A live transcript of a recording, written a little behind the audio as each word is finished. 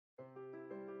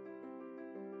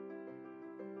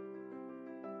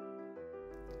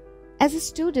As a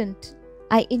student,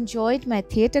 I enjoyed my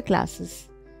theatre classes.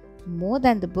 More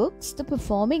than the books, the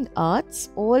performing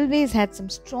arts always had some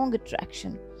strong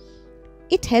attraction.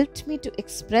 It helped me to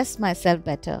express myself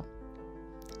better.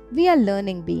 We are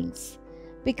learning beings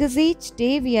because each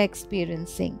day we are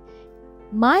experiencing.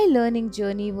 My learning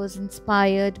journey was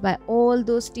inspired by all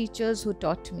those teachers who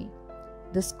taught me,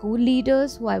 the school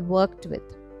leaders who I worked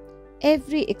with.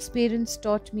 Every experience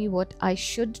taught me what I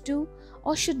should do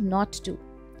or should not do.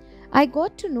 I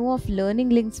got to know of Learning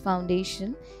Links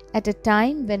Foundation at a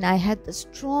time when I had the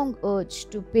strong urge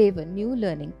to pave a new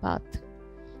learning path.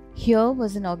 Here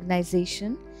was an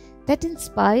organization that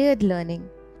inspired learning.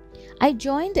 I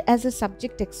joined as a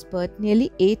subject expert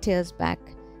nearly 8 years back,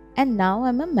 and now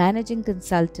I'm a managing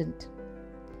consultant.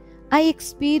 I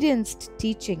experienced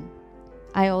teaching.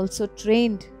 I also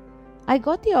trained. I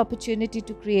got the opportunity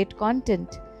to create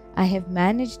content. I have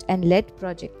managed and led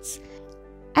projects.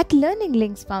 At Learning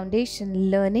Links Foundation,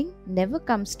 learning never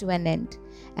comes to an end,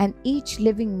 and each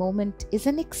living moment is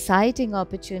an exciting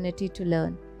opportunity to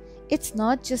learn. It's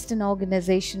not just an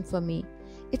organization for me.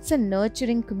 It's a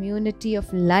nurturing community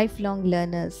of lifelong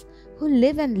learners who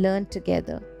live and learn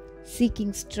together,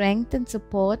 seeking strength and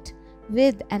support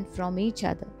with and from each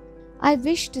other. I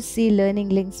wish to see Learning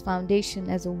Links Foundation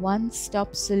as a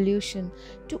one-stop solution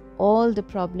to all the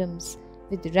problems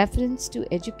with reference to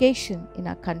education in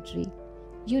our country.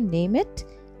 You name it,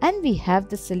 and we have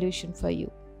the solution for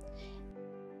you.